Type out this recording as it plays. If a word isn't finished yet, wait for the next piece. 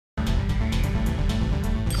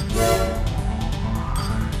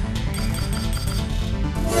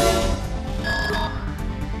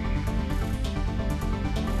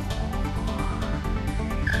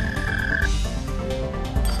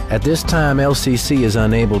At this time, LCC is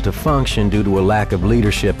unable to function due to a lack of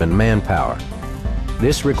leadership and manpower.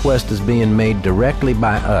 This request is being made directly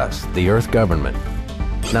by us, the Earth government.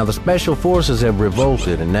 Now, the Special Forces have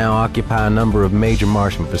revolted and now occupy a number of major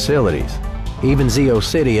Martian facilities. Even Zeo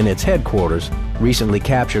City and its headquarters, recently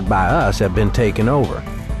captured by us, have been taken over.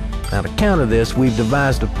 Now, to counter this, we've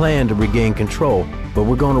devised a plan to regain control, but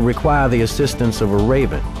we're going to require the assistance of a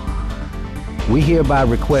Raven. We hereby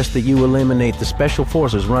request that you eliminate the Special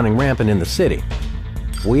Forces running rampant in the city.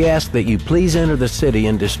 We ask that you please enter the city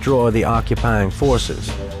and destroy the occupying forces.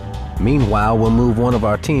 Meanwhile, we'll move one of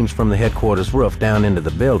our teams from the headquarters roof down into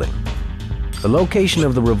the building. The location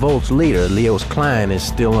of the revolt's leader, Leos Klein, is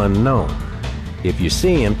still unknown. If you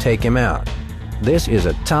see him, take him out. This is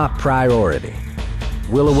a top priority.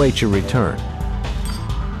 We'll await your return.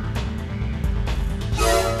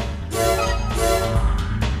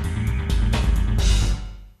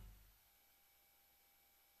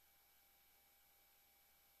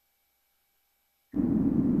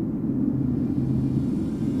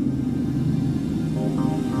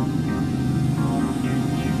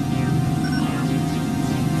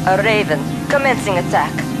 A Raven, commencing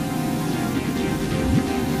attack.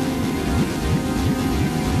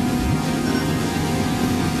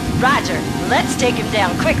 Roger, let's take him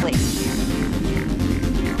down quickly.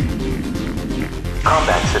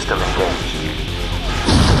 Combat system engaged.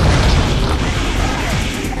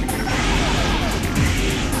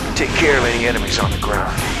 Take care of any enemies on the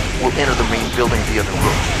ground. We'll enter the main building via the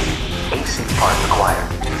roof. AC part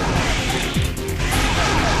required.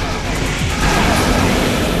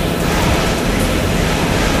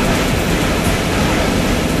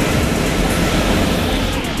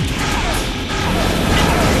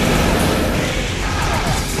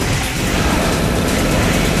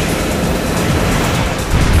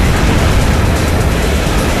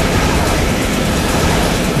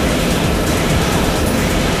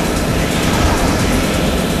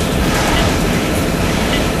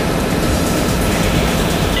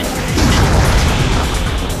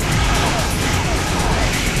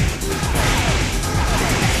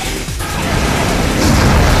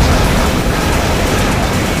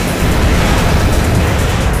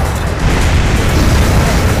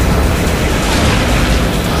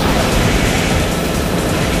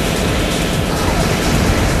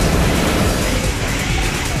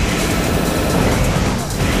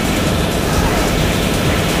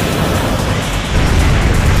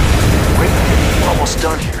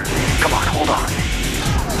 Done here. Come on, hold on.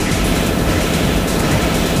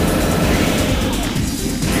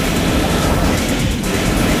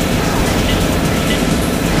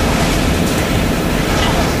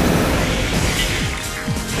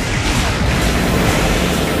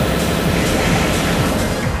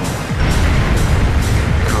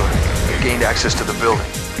 Good. You gained access to the building,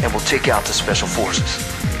 and we'll take out the Special Forces.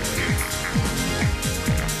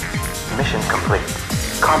 Mission complete.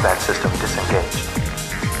 Combat system disengaged.